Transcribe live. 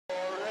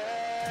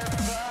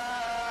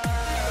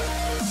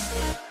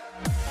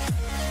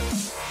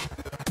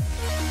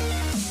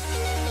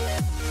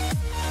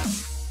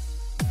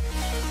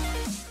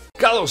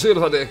Καλώς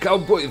ήρθατε,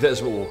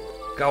 καουμπόιδες μου,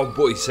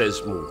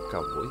 καουμπόισες μου.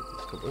 Καουμπόι,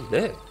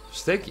 ναι,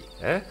 στέκει,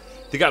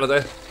 Τι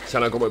κάνετε, σε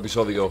ένα ακόμα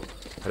επεισόδιο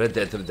Red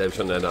Dead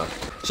Redemption 1.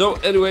 So,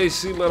 anyway,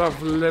 σήμερα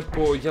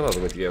βλέπω, για να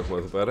δούμε τι έχουμε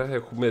εδώ πέρα.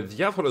 Έχουμε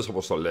διάφορες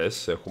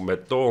αποστολές,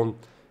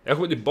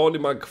 έχουμε την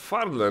Bonnie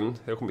McFarlane,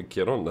 έχουμε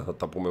καιρό να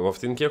τα πούμε με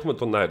αυτήν, και έχουμε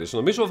τον Iris.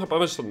 Νομίζω θα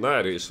πάμε στον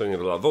Iris, στον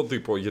Ιρλανδό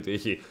τύπο, γιατί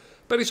έχει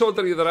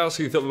περισσότερη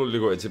δράση, θέλω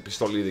λίγο έτσι,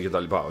 πιστολίδι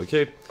κτλ.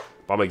 Okay?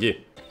 Πάμε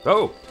εκεί.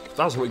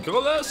 Φτάσαμε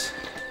κιόλας.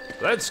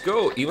 Let's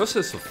go!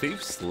 Είμαστε στο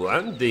Thieves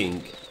Landing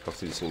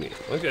αυτή τη στιγμή.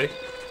 Okay.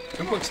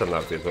 Έχουμε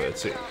ξανάρθει εδώ,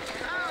 έτσι.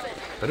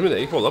 Περίμενε,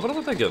 έχει πολλά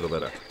πραγματάκια εδώ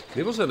πέρα.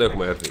 Μήπως δεν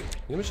έχουμε έρθει?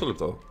 Για μισό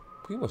λεπτό.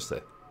 Πού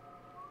είμαστε?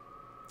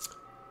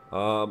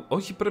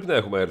 Όχι, πρέπει να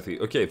έχουμε έρθει.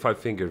 Okay, 5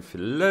 finger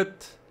fillet.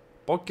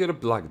 Poker,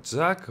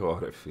 blackjack.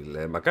 Ωραία,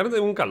 φίλε. Μακάρι να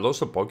ήμουν καλό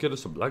στο poker,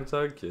 στο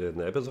blackjack και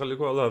να έπαιζα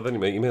λίγο, αλλά δεν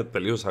είμαι. Είμαι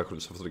τελείως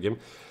άκρος σε αυτό το game.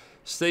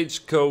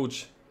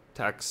 Stagecoach.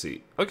 Taxi.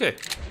 Okay.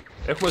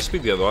 Έχουμε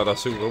σπίτι εδώ, άρα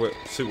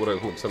σίγουρα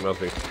έχουμε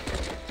ξανάρθει.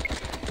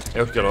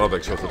 Έχω καιρό να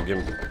παίξω αυτό το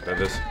game.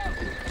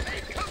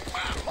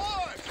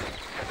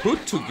 Who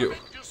took you?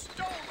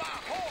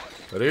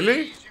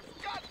 Really?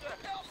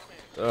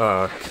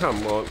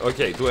 Come on.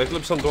 Okay, του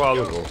έκλεψαν το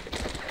άλογο.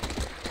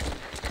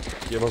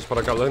 Και μας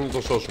παρακαλάνε να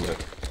το σώσουμε.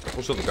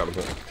 Πώς θα το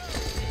κάνουμε?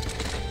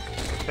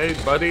 Hey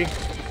buddy.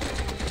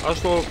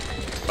 Ας το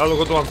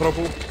άλογο του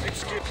ανθρώπου.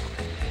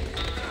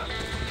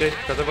 Okay,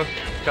 κατέβα.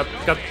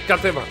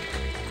 Κατέβα.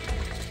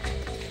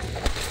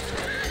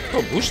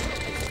 Boost.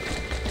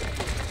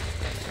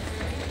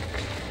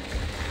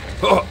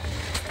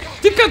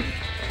 Τι κάνει?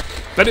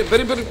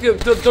 Περίμενε,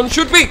 don't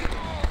shoot me.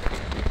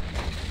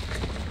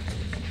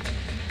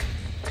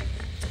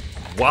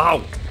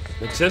 Wow,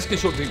 με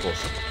ξέσκησε ο τύπος.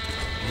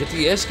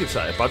 Γιατί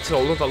έσκυψα, επάτησα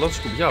όλα τα λάθη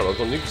σκουμπιά, αλλά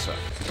τον νίκησα.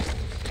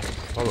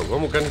 Το άλογο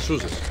μου κάνει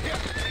σούζες.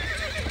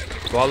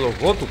 Το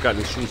άλογο του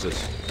κάνει σούζες.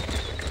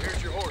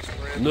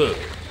 Ναι,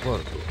 πάρ'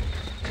 το.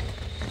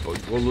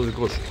 Το όλο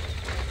δικό σου.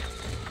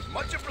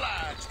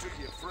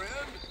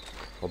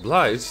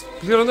 Obliged?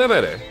 Πλήρωνε με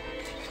ρε.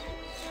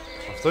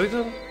 Αυτό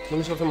ήταν?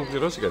 Νομίζω θα μου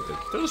πληρώσει κάτι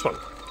τέτοιο. Τέλος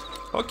πάντων.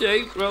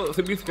 Well,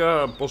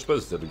 θυμήθηκα πως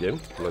παίζεται το game,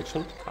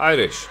 τουλάχιστον.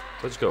 Irish,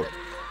 let's go.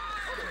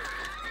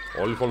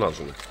 Όλοι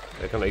φωνάζουν.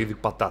 Έκανα ήδη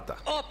πατάτα.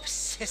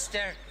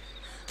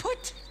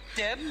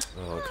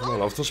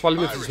 Καλά, αυτός πάλι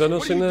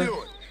μεθυσμένος είναι...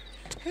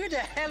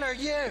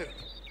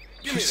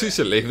 Ποιος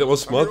είσαι, λέει, δεν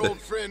μας θυμάται.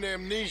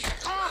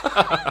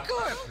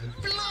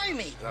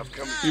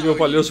 Είμαι ο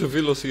παλιός σου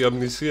φίλος, η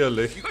αμνησία,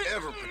 λέει.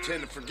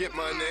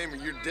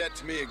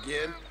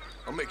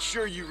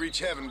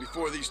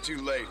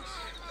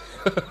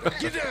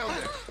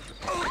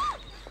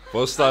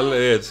 Πώς τα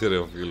λέει έτσι, ρε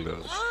ο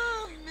φίλος?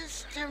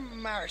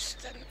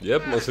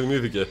 Yep, μας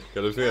θυμήθηκε,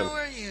 κατευθείαν.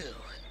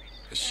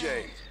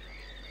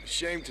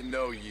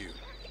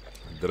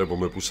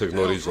 Ντρέπομαι που σε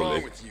γνωρίζω,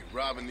 λέει.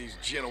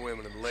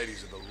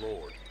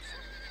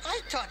 I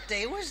thought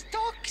they was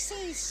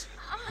doxies.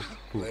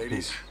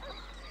 Ladies,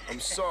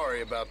 I'm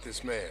sorry about this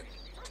man.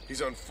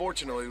 He's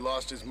unfortunately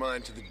lost his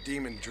mind to the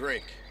demon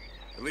drink.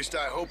 At least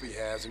I hope he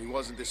has, and he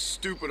wasn't this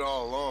stupid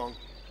all along.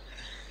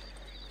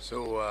 So,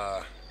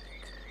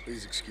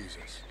 please excuse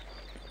us.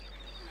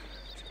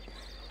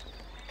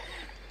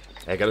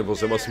 Έκανε πως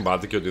δεν μας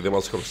συμπάτη και ότι δεν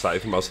μας χρωστάει.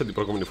 Θυμάσαι την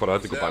προηγούμενη φορά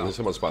την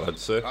κοπάνισε, μας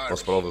παράτησε,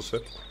 μας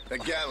πρόδωσε. That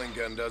Gatling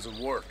gun doesn't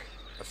work.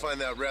 I find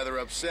that rather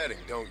upsetting,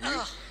 don't you?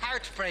 Oh,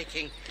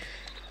 heartbreaking.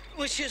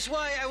 Which is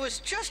why I was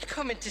just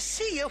coming to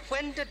see you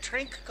when the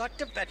drink got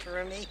the better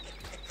of me.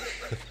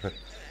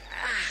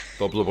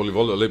 Το όπλο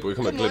πολυβόλαιο, λέει, που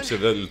είχαμε κλέψει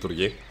δεν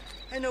λειτουργεί.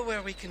 I know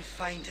where we can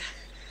find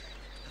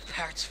the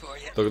parts for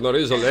you. Το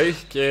γνωρίζω, λέει,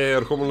 και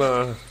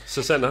ερχόμουν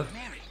σε σένα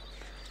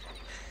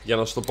για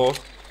να σου το πω,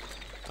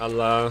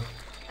 αλλά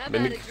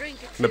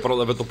με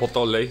πρόλαβε το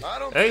ποτό, λέει.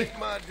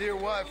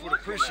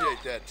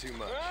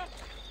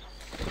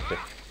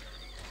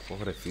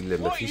 Ωραία φίλε,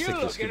 με αφήστε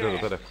και σκύλε εδώ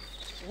πέρα.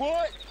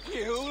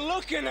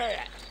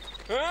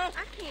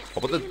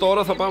 Οπότε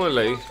τώρα θα πάμε,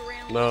 λέει,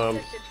 να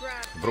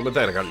βρούμε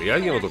τα εργαλεία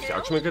για να το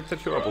φτιάξουμε, κάτι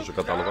τέτοιο από όσο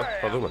κατάλαβα.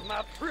 Θα δούμε.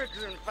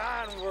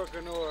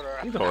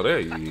 Ήταν ωραία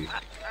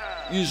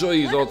η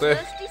ζωή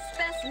τότε.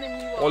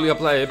 Όλοι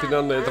απλά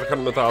έπιναν, έτρεχαν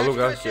με τα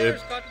άλογα και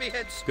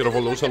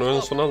πυροβολούσαν ο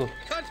ένας τον άλλον.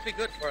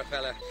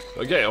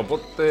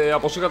 Οπότε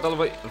από όσο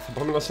κατάλαβα θα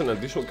πάμε να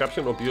συναντήσουμε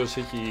κάποιον ο οποίος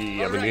έχει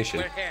ammunition.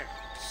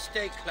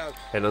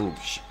 Έναν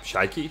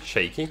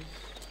shaky.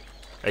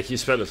 Έχει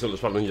σφαίρες τέλος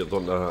πάντων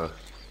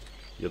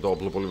για το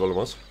όπλο πολυβόλο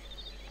μας.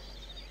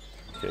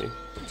 Okay,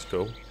 let's go.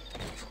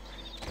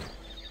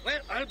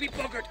 Well, I'll be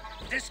buggered.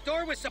 This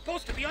door was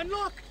supposed to be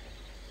unlocked.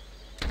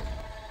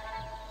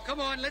 Come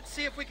on, let's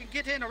see if we can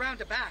get in around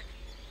the back.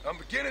 I'm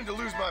beginning to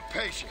lose my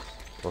patience.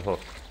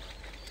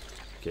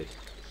 Okay.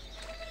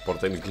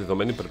 Πόρτα είναι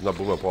κλειδωμένη, πρέπει να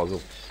μπούμε από εδώ.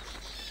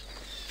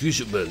 Τι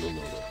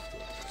σημαίνει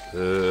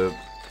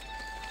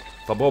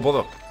θα μπω από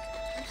εδώ.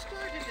 I'm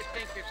starting to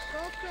think you've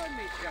skulked on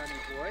me, Johnny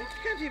boy.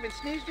 Can't even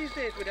sneeze these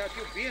days without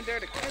you being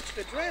there to catch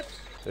the drips.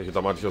 Έχει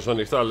τα μάτια σου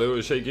ανοιχτά, λέω.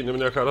 Η Shaky είναι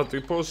μια χαρά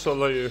τύπος,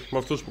 αλλά με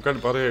αυτούς που κάνει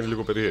παρέα είναι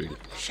λίγο περίεργη.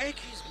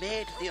 Shaky's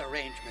made the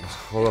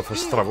arrangements. Όλα θα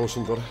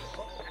στραβώσουν τώρα.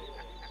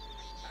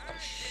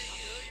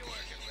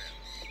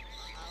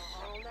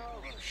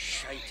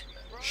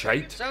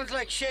 Shite. Sounds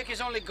like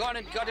Shaky's only gone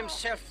and got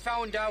himself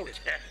found out.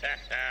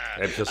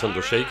 Έπιασαν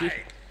το Shaky.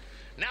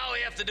 Now we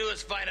have to do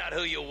is find out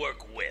who you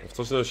work with.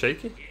 Αυτός είναι ο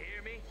Shaky. You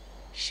hear me?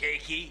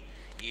 Shaky,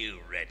 you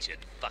wretched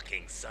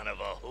fucking son of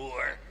a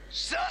whore.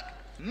 Suck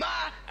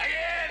my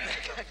again!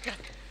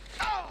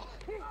 Oh!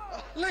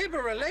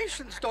 Labor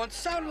relations don't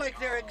sound like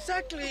they're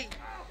exactly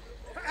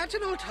at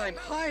an all-time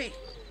high.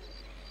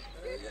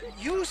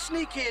 You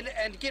sneak in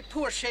and get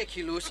poor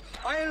Shaky loose.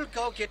 I'll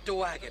go get the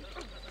wagon.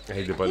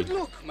 Good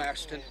luck,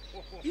 Marston.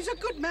 He's a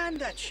good man,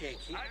 that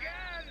Shaky.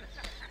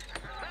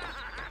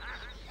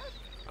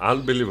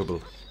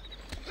 Unbelievable.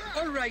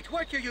 All right,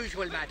 work your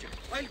usual magic.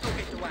 I'll go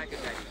get the wagon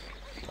ready.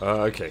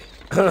 Okay.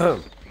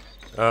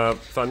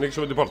 Θα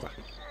ανοίξουμε την πόρτα.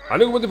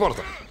 Ανοίγουμε την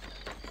πόρτα.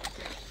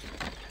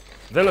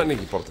 Δεν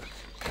ανοίγει η πόρτα.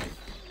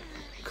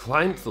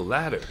 Climb the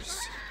ladders.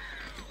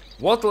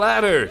 What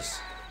ladders?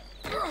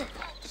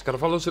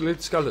 Σκαρφάλωσε λέει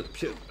τις σκάλες.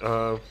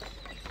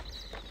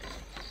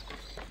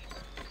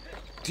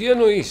 Τι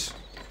εννοείς?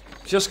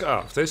 Ποιες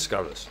σκάλες? Αυτές τις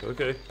σκάλες.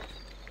 Okay.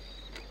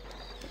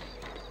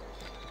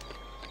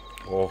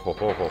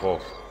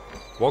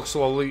 Walk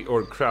slowly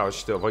or crouch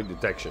to avoid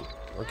detection.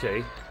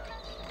 Okay.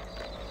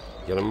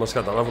 Για να μην μας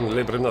καταλάβουν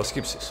λέει πρέπει να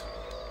σκύψεις.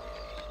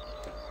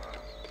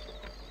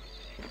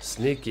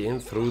 Sneak in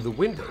through the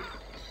window.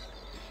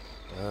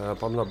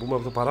 Πάμε να μπούμε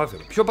από το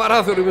παράθυρο. Ποιο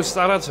παράθυρο? Είμαι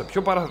στα ράτσα.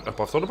 Ποιο παράθυρο?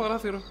 Από αυτό το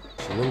παράθυρο?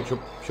 Συγγνώμη,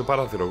 ποιο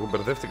παράθυρο? Εγώ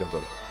μπερδεύτηκα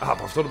τώρα.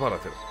 Από αυτό το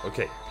παράθυρο. Οκ.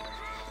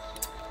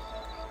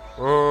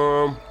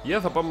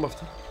 Θα πάμε με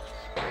αυτό.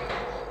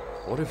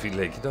 Ωραία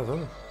φίλε, κοίτα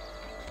εδώ.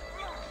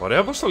 Ωραία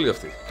αποστολή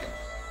αυτή.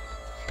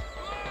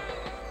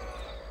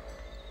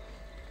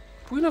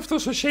 Πού είναι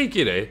αυτός ο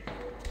Shaky ρε?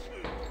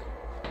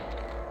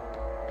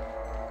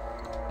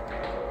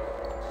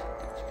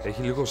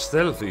 Έχει λίγο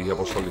stealthy η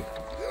αποστολή.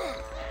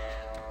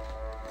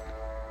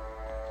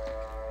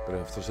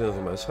 Πρέπει αυτός είναι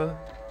εδώ μέσα.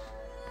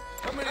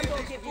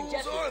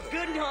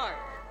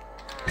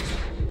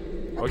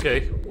 Οκ,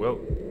 well.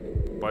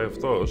 Πάει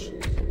αυτός.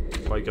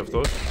 Πάει και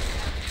αυτός.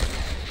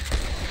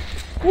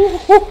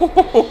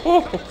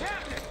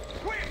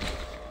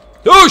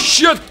 Oh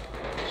shit!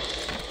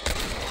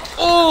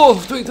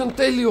 Αυτό ήταν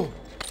τέλειο!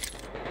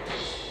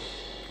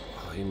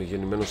 Είμαι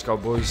γεννημένος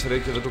cowboy ρε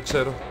και δεν το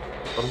ξέρω.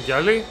 Υπάρχουν κι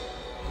άλλοι?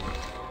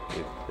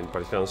 Δεν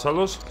υπάρχει κανένας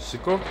άλλος.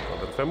 Σήκω,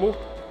 αδερφέ μου.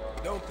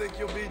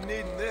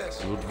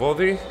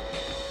 Λουτβόδι.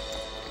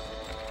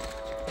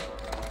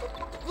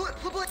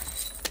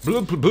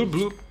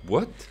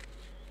 What?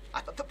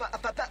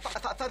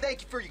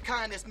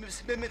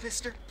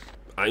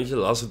 Αν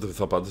γελάσετε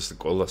θα πάτε στην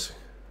κόλαση.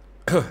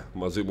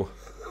 Μαζί μου.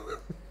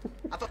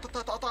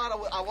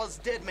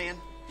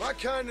 My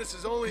kindness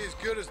is only as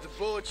good as the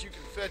bullets you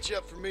can fetch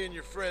up for me and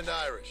your friend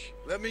Irish.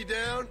 Let me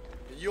down,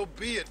 and you'll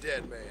be a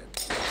dead man.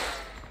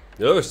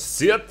 Oh,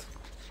 shit!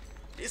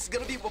 This is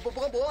gonna be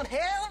one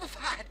hell of a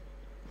fight.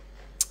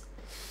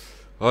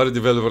 Άρα,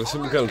 developers, τι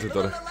μου κάνετε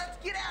τώρα?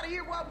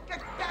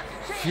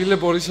 Φίλε,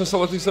 μπορείς να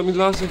σταματήσεις να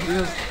μιλάς, δεν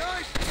χρειάζεται.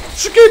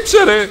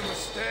 Σκύψε ρε!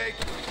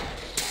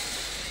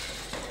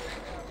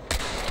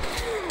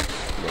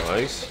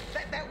 Nice.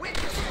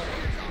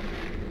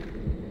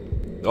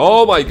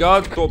 Oh my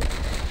god, το...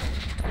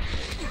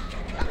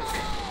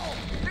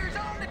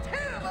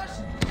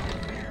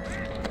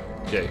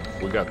 Okay,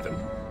 we got them.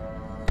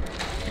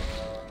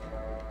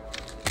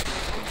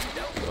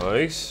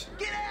 Nice.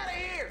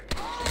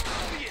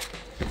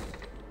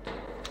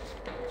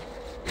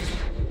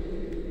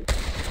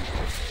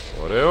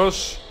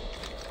 Ωραίος.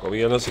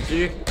 Ακόμη ένας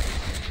εκεί.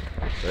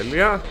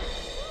 Τέλεια.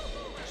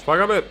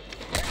 Σπάγαμε.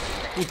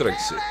 Πού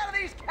τρέξει?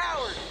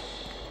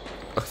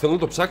 Αχ, θέλω να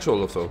το ψάξω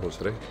όλο αυτό όμως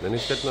ρε. Δεν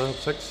έχει κάτι να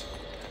ψάξει?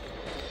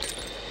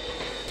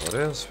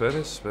 Ωραία,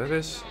 σφαίρες,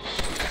 σφαίρες.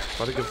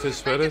 Πάρε και αυτές τις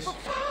σφαίρες.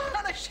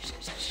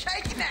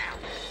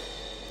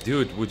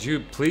 Dude, would you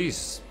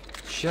please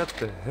shut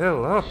the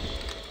hell up?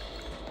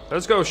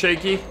 Let's go,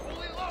 Shaky.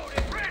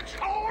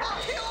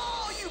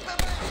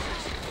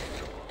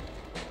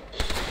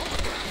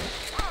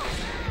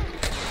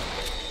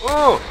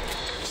 Oh!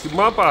 Στη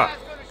μάπα!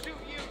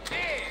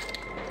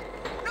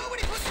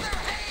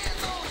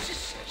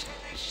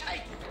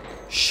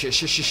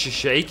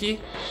 Shaky?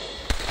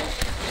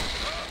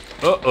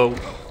 Uh-oh.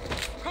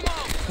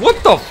 What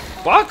the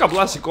fuck?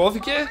 Απλά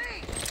σηκώθηκε.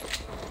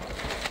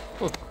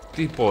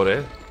 Τι πω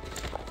ρε.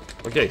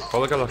 Οκ,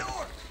 όλα καλά.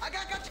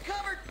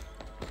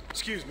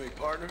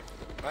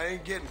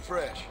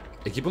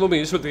 Εκεί που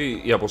νομίζεις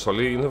ότι η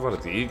αποστολή είναι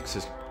βαρετή,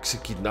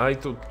 ξεκινάει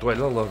το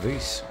έλα να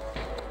δεις.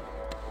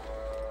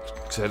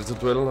 Ξέρετε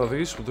το έλα να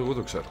δεις, ούτε εγώ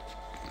το ξέρω.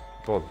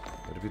 Λοιπόν,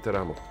 repeater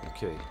ammo.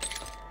 Οκ.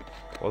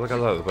 Όλα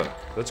καλά εδώ πέρα.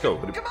 Let's go.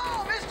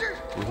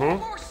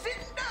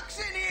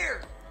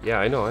 Yeah,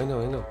 I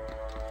know.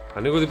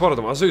 Ανοίγω την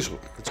πόρτα μαζί σου.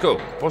 Let's go.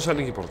 Πώς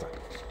ανοίγει η πόρτα?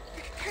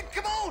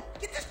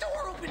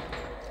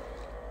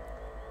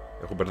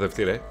 Έχω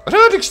μπερδευτεί, ρε. Ρε,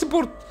 άνοιξε την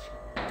πόρτα!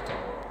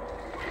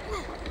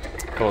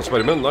 Θα μας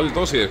περιμένουν άλλοι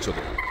τόσοι έξω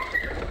τώρα.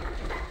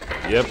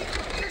 Yep.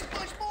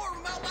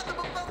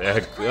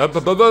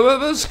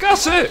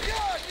 Σκάσε!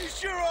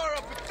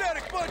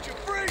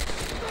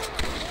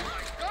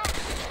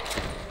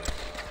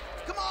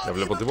 Δεν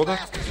βλέπω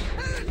τίποτα.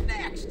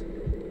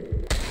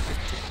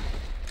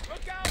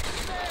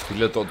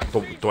 Φίλε,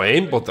 το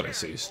aimbot ρε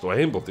εσείς. Το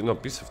aimbot είναι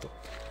απίστευτο.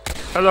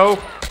 Hello.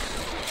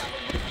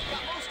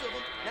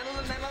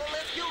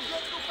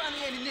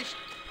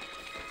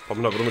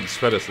 Πάμε να βρούμε τις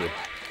σφαίρες, λέει.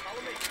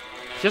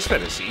 Ποιες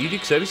σφαίρες? Ήδη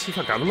ξέρεις τι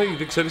θα κάνουμε?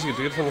 Ήδη ξέρεις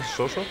γιατί ήρθα να σε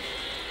σώσω?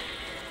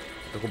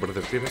 Έχω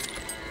μπερδευτεί, ρε.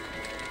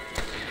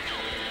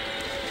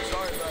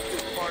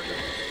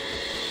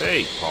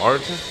 Hey,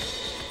 partner.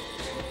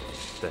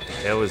 What the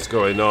hell is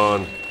going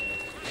on?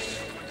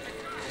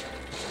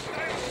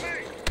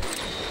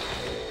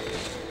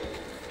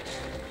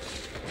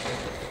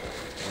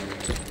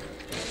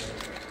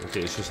 Οκ,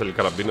 ίσως θέλει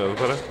καραμπίνα εδώ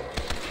πέρα.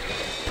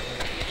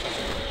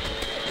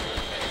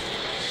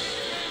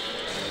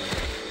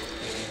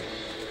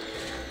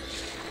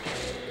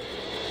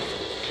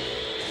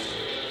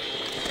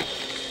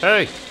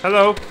 Hey,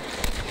 hello.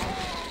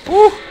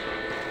 Woo!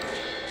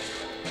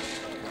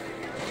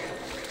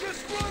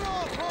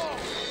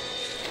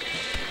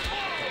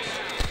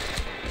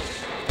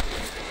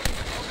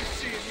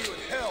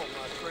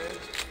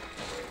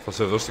 Θα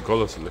σε δώσει την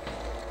κόλαση, λέει.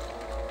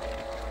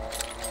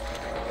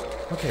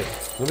 Οκ,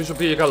 νομίζω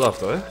πήγε καλά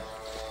αυτό,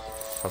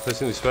 Αυτές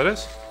είναι οι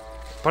σφαίρες.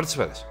 Πάρε τις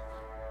σφαίρες.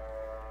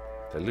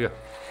 Τελεία.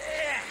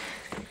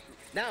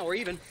 Now we're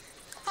even.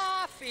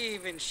 Half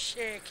even,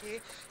 Shaky.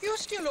 You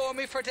still owe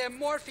me for them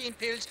morphine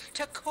pills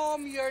to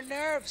calm your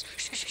nerves.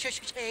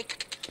 Shaky.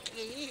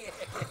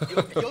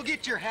 You'll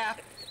get your half.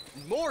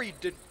 More, you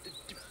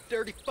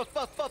dirty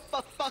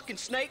fucking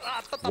snake.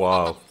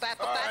 Wow.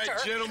 All right,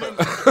 gentlemen.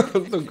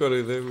 Τον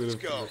κοροϊδεύει, ρε.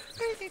 Let's go.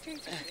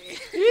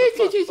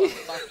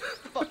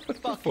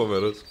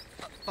 Φοβερός.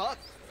 Fuck.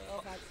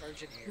 Oh, my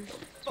virgin ears.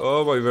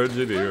 Oh, my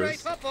virgin All ears.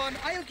 right, hop on.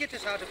 I'll get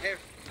us out of here.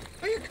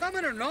 Are you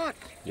coming or not?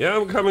 Yeah,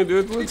 I'm coming,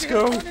 dude. Let's Did you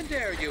go. have fun in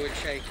there, you and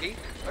Shaky?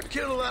 I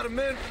killed a lot of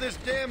men for this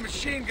damn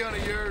machine gun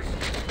of yours.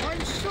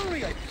 I'm sorry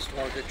I missed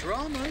all the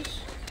dramas.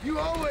 You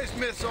always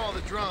miss all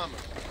the drama.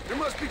 There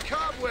must be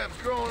cobwebs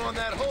growing on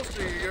that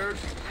holster of yours.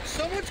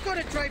 Someone's got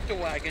to drive the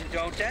wagon,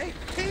 don't they?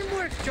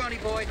 Teamwork, Johnny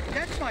boy.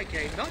 That's my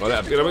game, not Ωραία,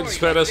 just the πήραμε τις glory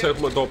σφαίρες, like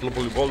έχουμε το όπλο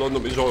πολυβόλο,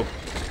 νομίζω.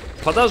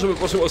 Φαντάζομαι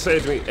πως είμαστε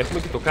έτοιμοι. Έχουμε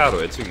και το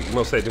κάρο, έτσι.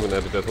 Είμαστε έτοιμοι να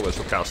επιτεθούμε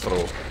στο κάστρο,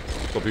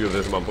 το οποίο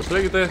δεν θυμάμαι πως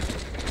λέγεται.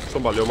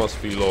 Στον παλιό μας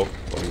φίλο,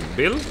 τον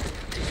Bill.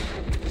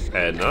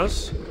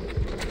 1,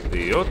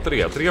 2,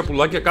 3. 3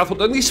 πουλάκια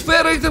κάθονταν. Η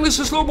σφαίρα ήταν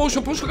σε slow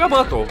motion, πόσο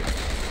γαμάτο.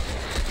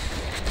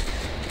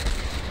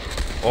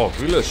 Ω,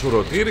 φίλε,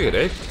 σουρωτήρι,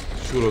 ρε.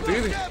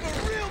 Σουρωτήρι.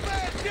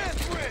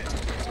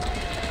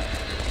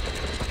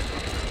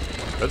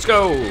 Let's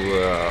go.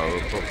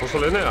 Πώς το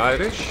λένε,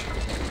 Irish.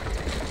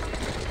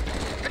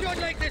 I don't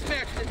like this,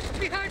 Marston.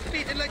 My heart's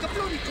beating like a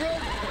bloody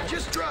drum.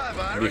 Just drive,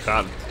 Μη Irish.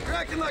 χάνει. You're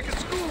acting like a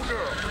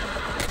schoolgirl.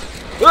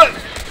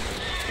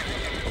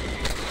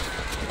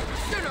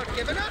 They're not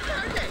giving up,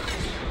 are they?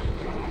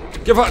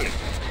 Κεφάλι.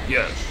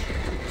 Yes.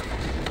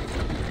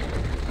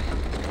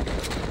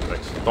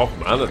 Εντάξει, το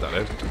έχουμε άνετα,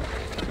 ρε.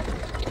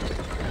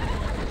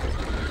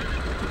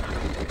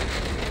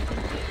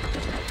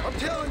 I'm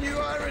telling you,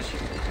 Irish,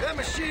 that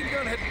machine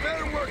gun had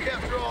better work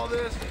after all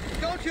this.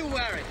 Don't you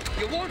worry.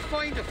 You won't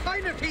find a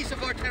finer piece of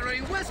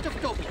artillery west of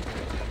Dublin.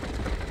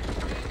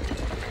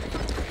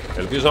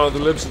 Ελπίζω να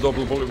δουλέψει το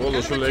όπλο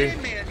πολυβόλο, σου λέει.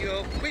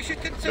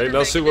 Δεν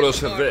είναι σίγουρος,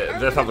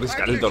 δεν θα βρεις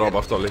καλύτερο από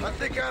αυτό, λέει.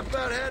 I think I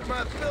about had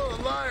my fill of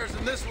liars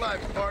in this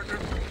life, partner.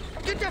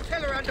 Get that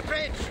fella on the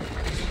bridge.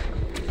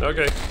 Οκ.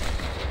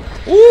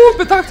 Ου,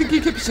 πετάχτηκε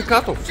και έπισε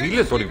κάτω,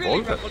 φίλε, το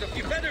revolver.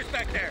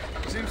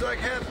 Seems like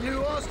half New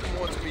Austin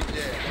wants me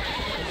dead.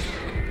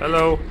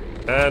 Hello.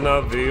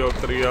 1, 2,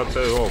 3,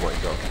 4. Oh my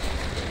god.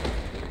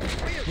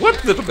 What?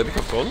 Δεν το πέτυχα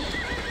αυτόν.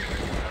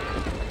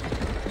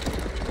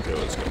 Okay,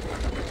 let's go.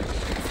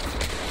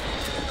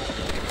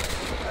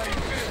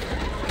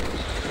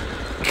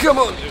 Come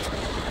on.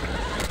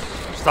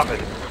 Stop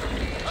it.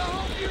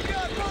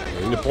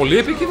 Είναι πολύ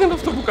επικίνδυνο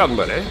αυτό που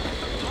κάνουμε, ρε.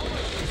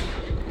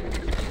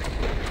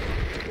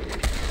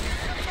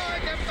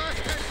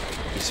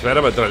 Η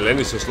σφαίρα με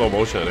τρελαίνει σε slow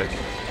motion, ρε.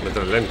 Με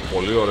τρελαίνει,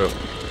 πολύ ωραίο.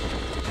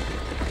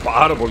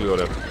 Πάρα πολύ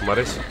ωραίο. Μ'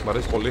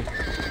 αρέσει πολύ.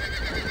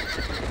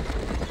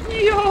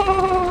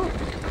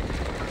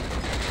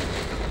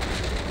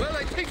 Well,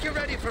 I think you're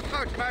ready for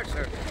Fort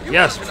Mercer.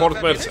 Yes, Fort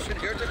Mercer.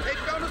 Here to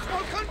take down a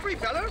small country,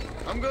 fella.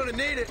 I'm gonna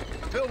need it.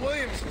 Bill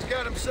Williamson's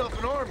got himself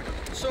an army.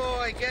 So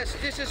I guess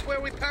this is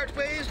where we part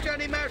ways,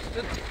 Johnny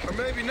Marston. Or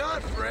maybe not,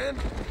 friend.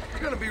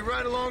 You're gonna be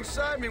right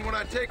alongside me when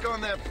I take on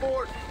that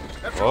fort.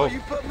 After all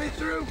you put me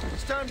through,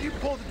 it's time you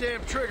pull the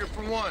damn trigger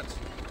for once.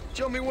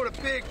 Show me what a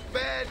big,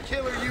 bad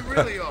killer you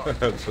really are.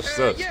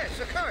 Yes,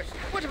 of course.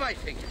 What am I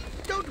thinking?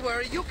 Don't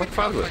worry, you can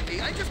count on me.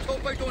 I just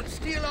hope I don't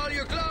steal all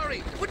your glory.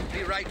 Wouldn't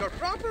be right or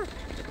proper.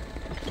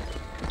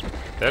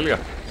 Τέλεια.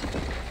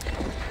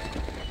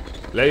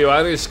 Λέει ο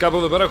Άρης, κάπου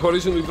εδώ πέρα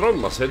χωρίζουν οι δρόμοι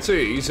μας, έτσι.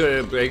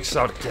 Έχεις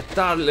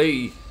αρκετά,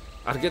 λέει,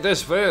 αρκετές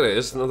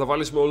σφαίρες να τα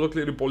βάλεις με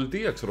ολόκληρη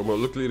πολιτεία, ξέρω, με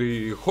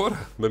ολόκληρη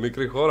χώρα, με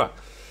μικρή χώρα.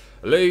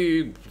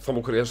 Λέει, θα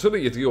μου χρειαστούν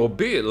γιατί ο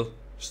Bill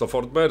στο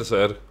Fort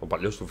Mercer, ο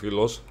παλιός του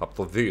φίλος, από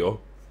το 2,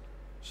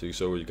 σε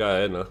εισαγωγικά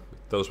 1,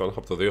 τέλος πάντων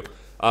από το 2,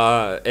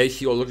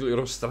 έχει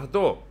ολόκληρο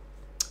στρατό.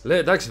 Λέει,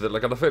 εντάξει, δεν τα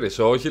καταφέρεις.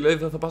 Όχι, λέει,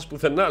 δεν θα πας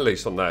πουθενά, λέει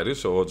στον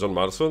Άρης, ο John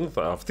Marston.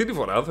 Αυτή τη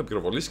φορά θα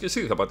πυροβολήσεις και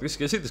εσύ, θα πατήσεις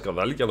και εσύ τη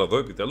σκανδάλη για να δω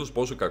επιτέλους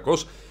πόσο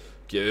κακός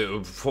και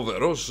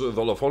φοβερός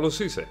δολοφόνος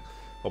είσαι.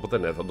 Οπότε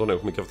ναι, θα τον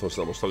έχουμε και αυτόν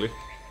στην αποστολή.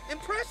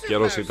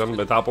 Καιρός ήταν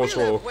μετά από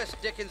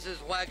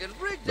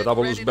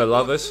όλους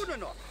μπελάδες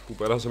που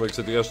περάσαμε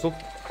εξαιτίας του.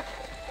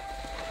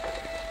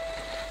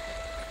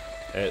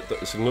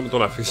 Συγγνώμη,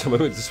 τον αφήσαμε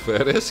με τις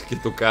σφαίρες και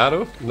το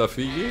κάρο να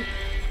φύγει.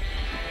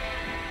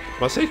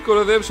 Μας έχει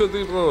κοροϊδέψει ο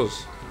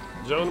τύπος.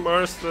 John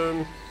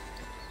Marston.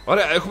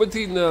 Ωραία, έχουμε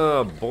την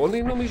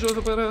Bonnie νομίζω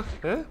εδώ πέρα.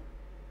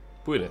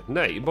 Πού είναι?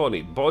 Ναι, η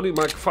Bonnie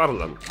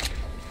McFarlane.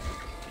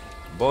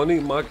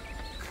 Bonnie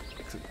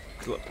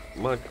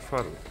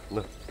McFarlane.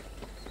 Ναι.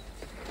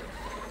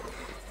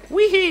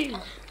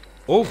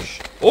 Oh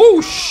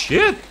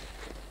shit.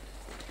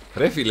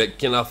 Ρε φίλε,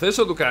 και να θες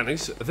να το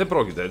κάνεις, δεν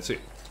πρόκειται, έτσι.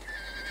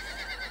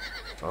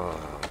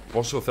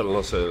 Πόσο θέλω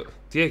να σε...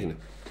 Τι έγινε?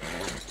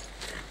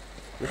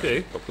 Οκ,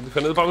 από ό,τι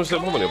φαίνεται πάμε στην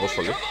επόμενη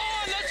αποστολή.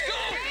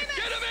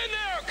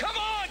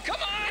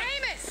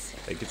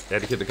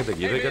 Έρχεται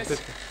καταιγίδα ή κάτι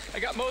τέτοιο. I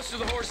got most of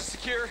the horses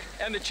secure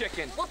and the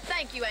chicken. Well,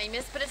 thank you,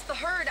 Amos, but it's the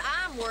herd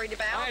I'm worried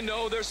about. I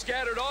know they're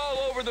scattered all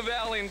over the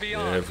valley and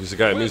beyond.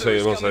 Φυσικά εμείς θα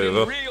είμαστε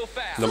εδώ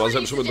να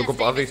μαζέψουμε το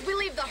κοπάδι. We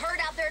leave the herd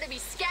out there to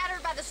be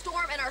scattered by the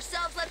storm and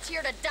ourselves left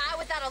here to die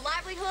without a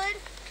livelihood?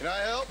 Can I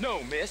help? No,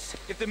 miss.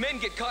 If the men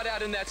get caught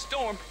out in that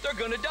storm, they're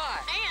gonna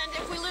die. And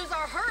if we lose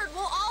our herd,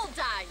 we'll all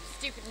die, you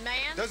stupid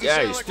man. Doesn't Yeah,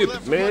 sound you like we're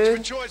stupid left with much of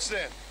man. a choice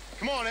then.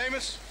 Come on,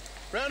 Amos.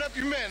 Round up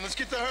your men. Let's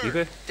get the herd.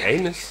 Είπε,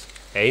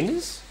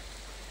 Έινες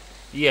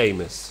ή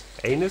Έιμες?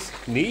 Έινες,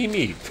 νι ή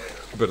μη?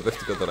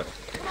 Μπερδεύτηκα τώρα.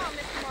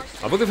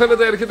 Από ό,τι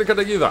φαίνεται έρχεται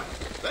καταιγίδα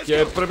και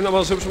πρέπει να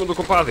μαζέψουμε το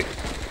κοπάδι.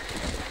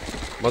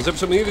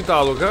 Μαζέψαμε ήδη τα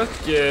άλογα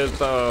και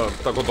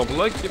τα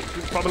κοτόπουλα και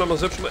πάμε να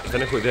μαζέψουμε...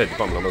 Δεν έχω ιδέα τι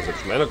πάμε να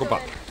μαζέψουμε. Ένα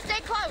κοπάδι.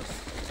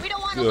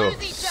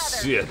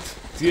 Shit.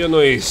 Τι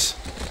εννοείς?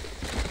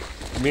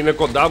 Μην είναι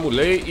κοντά μου,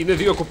 λέει. Είναι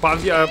 2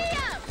 κοπάδια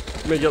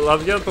με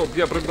γελάδια τα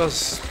οποία πρέπει να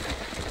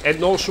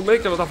ενώσουμε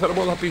και να τα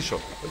φέρουμε όλα πίσω.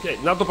 Okay,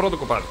 να το πρώτο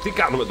κοπάδι. Τι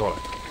κάνουμε τώρα?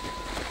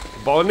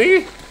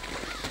 Bonnie?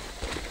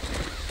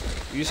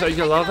 Είσαι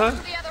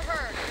αγελάδα?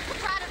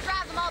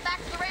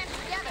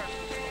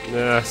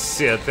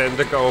 Shit,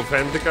 11 of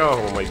 11.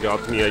 Oh my god,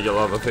 μια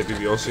αγελάδα θα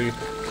επιβιώσει.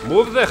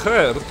 Move the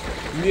herd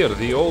near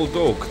the old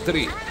oak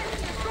tree.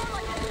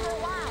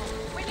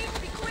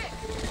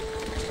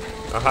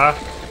 Αχα,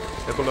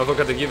 έχω να δω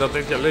καταιγίδα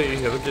τέτοια, λέει,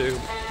 εδώ και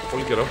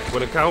πολύ καιρό.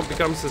 When a cow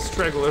becomes a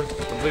straggler,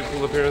 a blade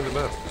will appear in the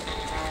mouth.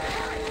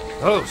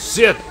 Oh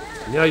shit!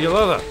 Μια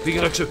αγελάδα! Πήγε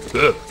να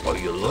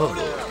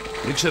αγελάδα!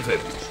 Μην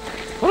ξεφεύγεις!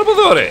 Πάνω από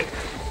εδώ, ρε!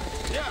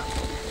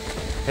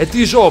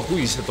 Τι ζώο που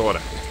είσαι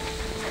τώρα!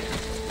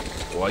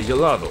 Ο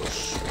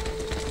αγελάδος!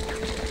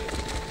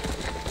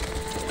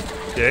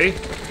 Οκ.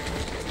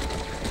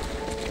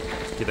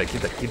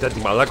 Κοίτα τη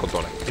μαλάκο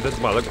τώρα! Κοίτα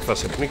τη μαλάκο, θα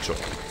σε πνίξω!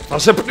 Θα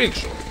σε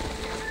πνίξω!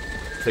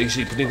 Θα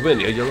είσαι η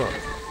πνιγμένη αγελάδα!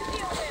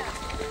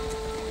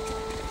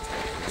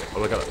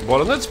 Όλα καλά.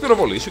 Μπορώ να της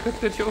πυροβολήσω κάτι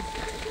τέτοιο?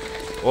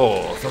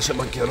 Θα σε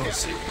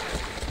μακερώσει.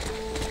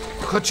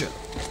 Χάτσα.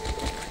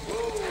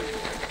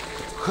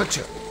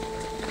 Χάτσα.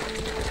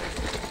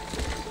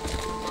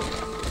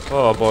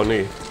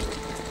 Bonnie.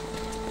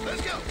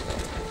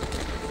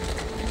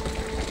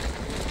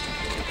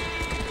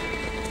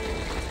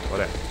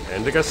 Ωραία.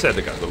 11 σε 11.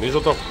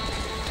 Νομίζω το.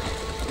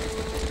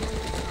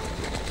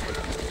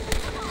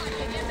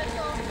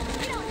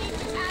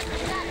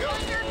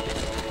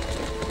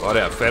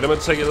 Ωραία. Φέρουμε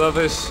τις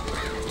αγελάδες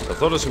σε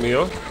αυτό το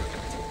σημείο.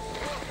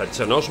 Θα τις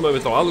ενώσουμε με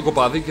το άλλο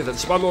κοπάδι και θα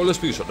τις πάμε όλες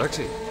πίσω,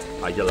 εντάξει.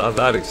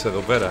 ΑΓΕΛΑΔΑΡΗΣ εδώ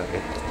πέρα.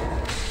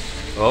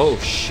 Oh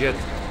shit.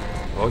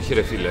 Όχι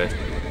ρε φίλε.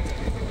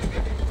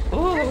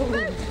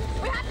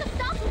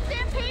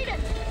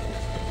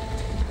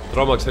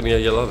 Τρόμαξαν οι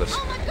αγελάδες.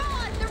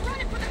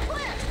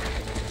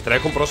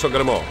 Τρέχουν προς τον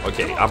γκρεμό. Οκ.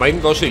 Άμα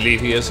είναι τόσο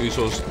ηλίθιες,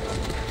 ίσως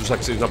τους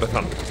αξίζει να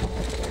πεθάνουν.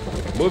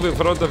 Move in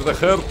front of the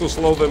herd to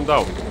slow them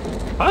down.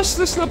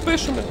 Άστε να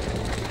πέσουνε.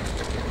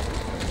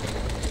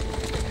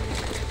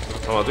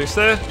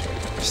 Σταματήστε.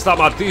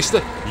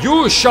 Σταματήστε.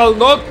 You shall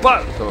not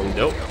pass.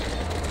 No.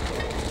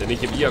 Δεν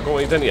είχε βγει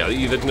ακόμα η ταινία.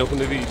 Ή δεν την έχουν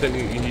δει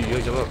οι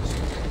αγελάδες.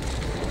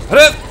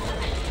 Ρε!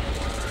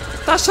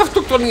 Τας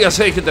αυτοκτονίας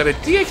έχετε ρε.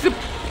 Τι έχετε...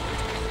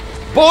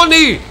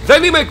 Bonnie!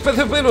 Δεν είμαι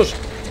εκπαιδευμένος.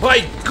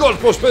 My God,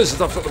 πώς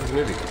παίζετε αυτό το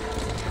παιχνίδι.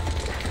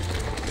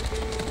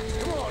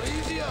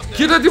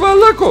 Κοίτα τη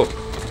μαλάκο.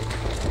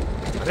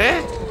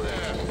 Ρε!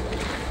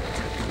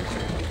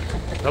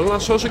 Θέλω να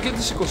σώσω και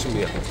τις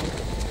 21.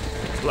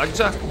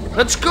 Blackjack.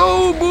 Let's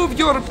go! Move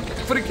your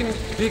freaking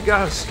big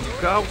ass, you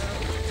cow.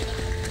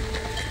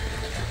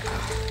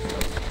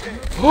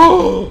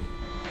 Oh!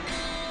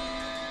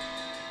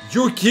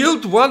 You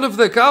killed one of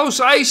the cows,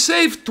 I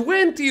saved 20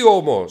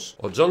 όμως.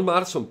 Ο John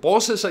Marston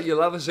πόσες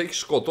αγελάδες έχει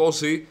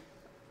σκοτώσει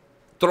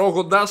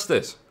τρώγοντάς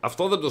τες.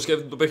 Αυτό δεν το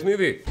σκέφτεται το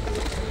παιχνίδι.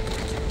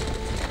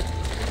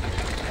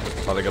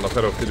 Θα δεν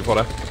καταφέρω αυτή τη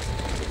φορά.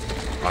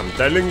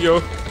 I'm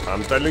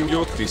telling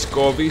you, τις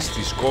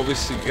κόβεις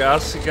σιγά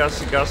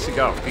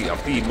σιγά.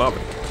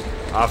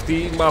 Αυτή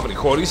η μαύρη,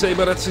 χωρίς να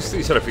είμαι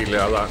ρατσιστής ρε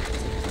φίλε, αλλά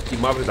η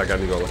μαύρη τα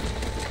κάνει όλα.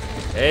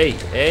 Hey,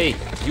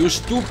 you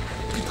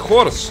stupid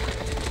horse.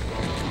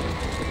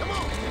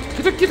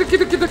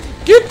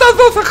 Κοίτα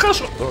εδώ, θα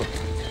χάσω.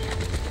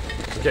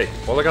 Οκ,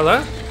 όλα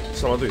καλά.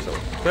 Σταματήσαμε.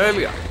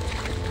 Τέλεια.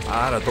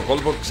 Άρα το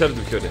κόλπο ξέρετε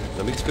ποιο είναι.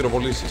 Να μην τις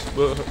πυροβολήσεις.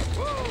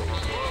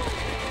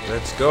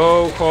 Let's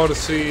go,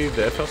 χόρση.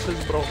 Δεν θα σε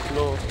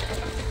σμπρώχνω.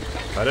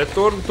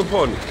 Return to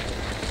pony.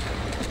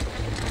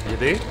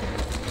 Γιατί?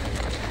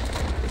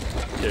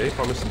 Οκ,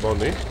 πάμε στην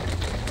pony.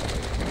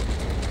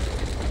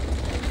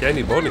 Ποια είναι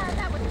η pony?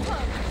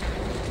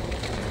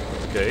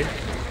 Οκ.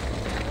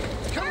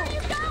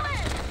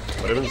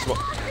 Πρέπει να τις...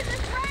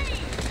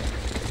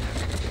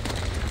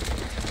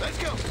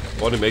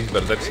 Pony με έχει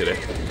μπερδέψει ρε.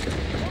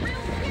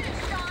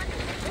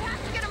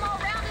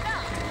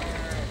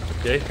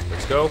 Okay,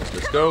 let's go.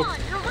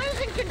 You're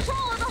losing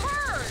control of the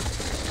herd.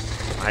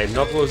 I'm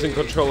not losing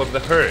control of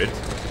the herd.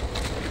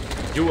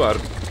 You are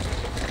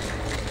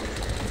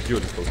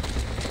beautiful.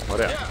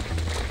 Ωραία.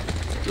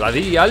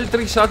 Δηλαδή οι άλλοι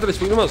τρεις άντρες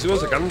που είναι μαζί μας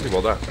δεν κάνουν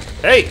τίποτα.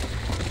 Hey!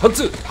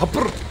 Χατσου!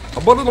 Χαπρ!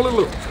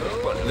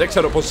 Δεν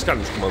ξέρω πόσες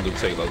κάνεις κουμάντου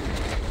τους έγιναν.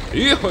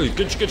 Ήχοι!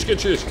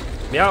 Κίτσι!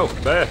 Μιάου!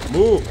 Μπε!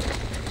 Μου!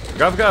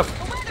 Γαβ!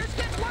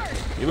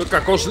 Είμαι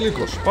κακός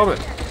λύκος. Πάμε!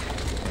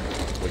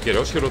 Ο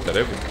καιρός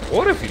χειροτερεύει.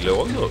 Ωραία φίλε,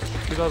 όντως.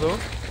 Κοίτα εδώ.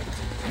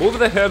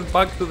 Move the herd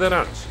back to the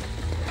ranch.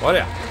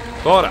 Ωραία.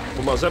 Τώρα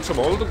που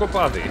μαζέψαμε όλο το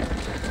κοπάδι,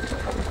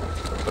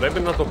 πρέπει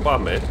να το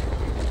πάμε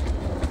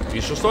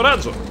πίσω στο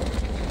ράτζο.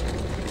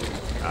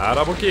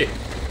 Άρα από εκεί.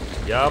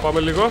 Για πάμε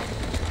λίγο.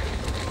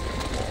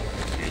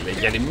 Είναι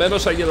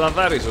γεννημένος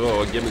αγελαδάρης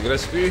ο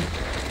GamingRecipe.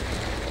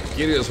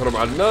 Κύριος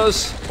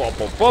Ρωμανός.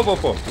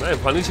 Πω. Να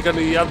εμφανίστηκαν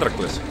οι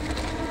άντρακλες.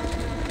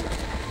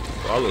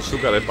 Το άλλο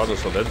σούκαρε πάνω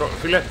στο δέντρο.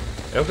 Φίλε,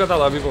 έχω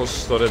καταλάβει πως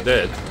στο Red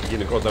Dead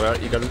γενικότερα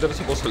οι καλύτερες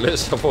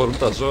αποστολές αφορούν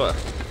τα ζώα.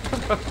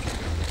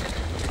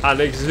 Αν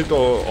έχεις δει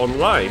το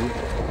online,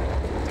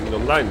 την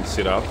online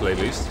σειρά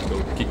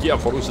playlist, και εκεί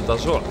αφορούσε τα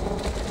ζώα.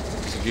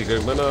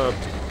 Συγκεκριμένα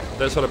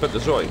 4-5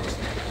 ζώα είναι.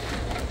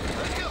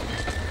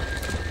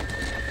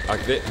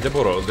 Δεν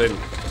μπορώ, δεν...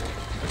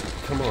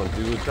 Come on,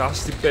 dude, ας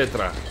την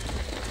πέτρα.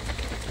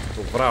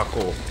 Το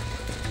βράχο.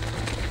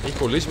 Έχει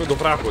κολλήσει με το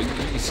βράχο.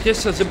 Η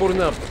σχέση σας δεν μπορεί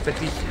να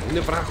πετύχει. Είναι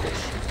βράχος.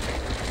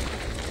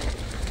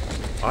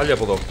 Άλλη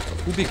από εδώ.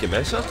 Πού μπήκε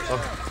μέσα?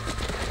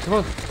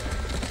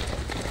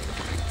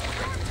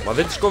 Μα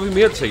δεν της κόβει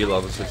μία της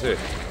αγελάδας, έτσι.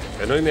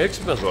 Ενώ είναι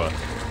έξυπνα ζώα.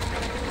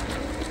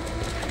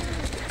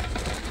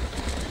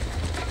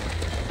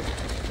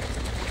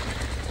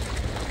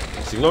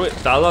 Συγγνώμη,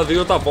 τα άλλα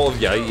δύο τα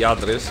πόδια, οι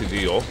άντρες, οι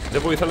δύο,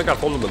 δεν βοηθάνε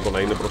καθόλου με το να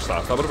είναι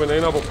μπροστά. Θα έπρεπε να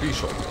είναι από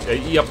πίσω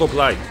ή από το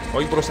πλάι,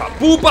 όχι μπροστά.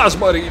 Πού πας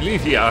μωρή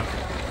ηλίθεια!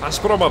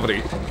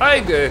 Ασπρόμαυρη.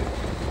 Άιντε!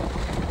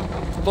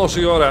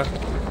 Τόση ώρα.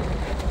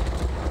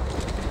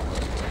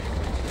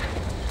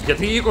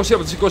 Γιατί 20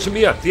 από τις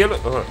 21, τι εννοώ...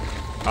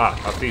 Α,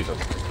 αυτή ήταν.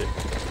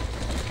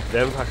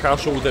 Δεν θα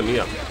χάσω ούτε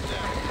μία.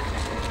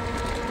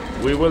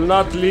 We will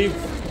not leave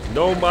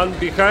no man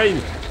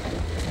behind.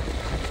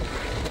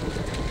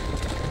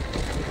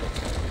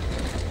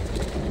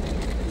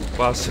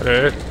 Πας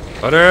ρε,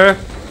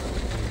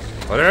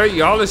 ρε,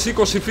 οι άλλες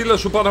 20 φίλες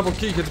σου πάνε από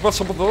εκεί, γιατί πας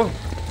από εδώ.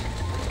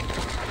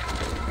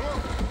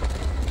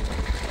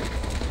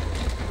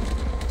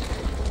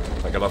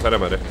 Τα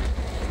καταφέραμε ρε,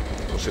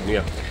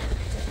 21.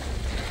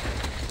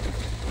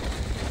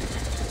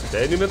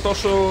 Δεν είμαι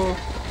τόσο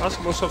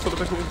άσχημος σε αυτό το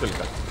παιχνίδι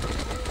τελικά.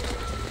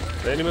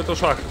 Δεν είμαι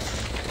τόσο άχρηστος.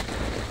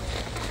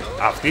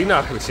 Αυτή είναι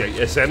άχρηστη.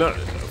 Εσένα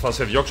θα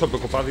σε διώξω από το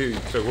κοπάδι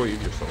εγώ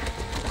ίδιος τώρα.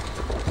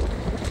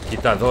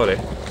 Κοίτα εδώ ρε.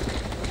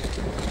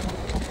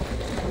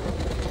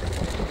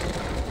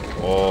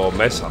 Ω,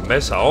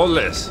 μέσα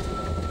όλες.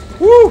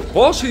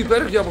 Πόσο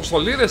υπέροχη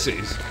αποστολή ρε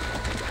εσείς.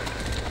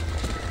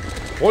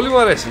 Πολύ μου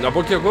αρέσει. Να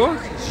πω κι εγώ.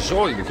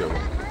 Ζω είμαι κι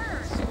εγώ.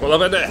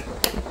 Κολαβαίνε.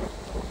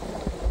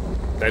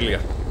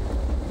 Τέλεια.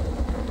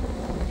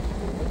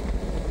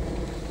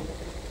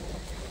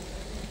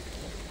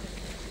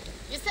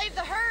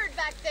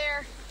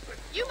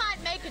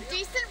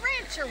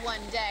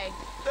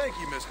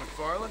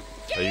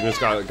 Θα γίνεις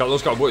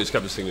καλός καουμπόης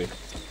κάποια στιγμή.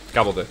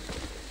 Κάποτε.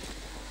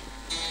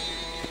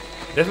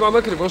 Δεν θυμάμαι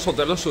ακριβώς στο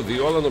τέλος του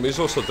 2, αλλά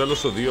νομίζω στο τέλος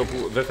του 2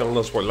 που δεν θέλω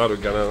να σποιλάρω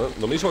κανένα.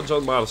 Νομίζω ο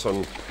John Marston.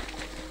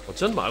 Ο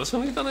John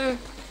Marston ήταν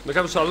με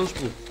κάποιους άλλους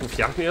που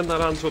φτιάχνει ένα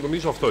ράντσο.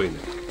 Νομίζω αυτό είναι.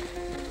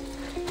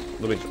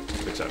 Νομίζω,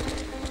 δεν ξέρω.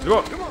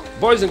 Λοιπόν,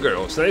 boys and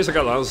girls, να είστε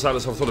καλά. Αν σας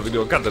άρεσε αυτό το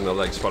βίντεο, κάντε ένα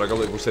like,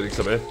 παρακαλώ,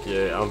 υποστηρίξτε με.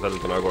 Και αν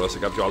θέλετε να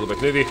αγοράσετε κάποιο άλλο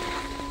παιχνίδι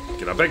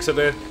και να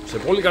παίξετε σε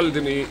πολύ καλή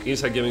τιμή,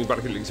 Instant Gaming,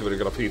 υπάρχει link στην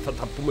περιγραφή. Θα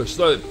τα πούμε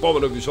στο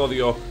επόμενο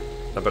επεισόδιο.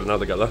 Να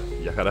περνάτε καλά.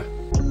 Γεια χαρά.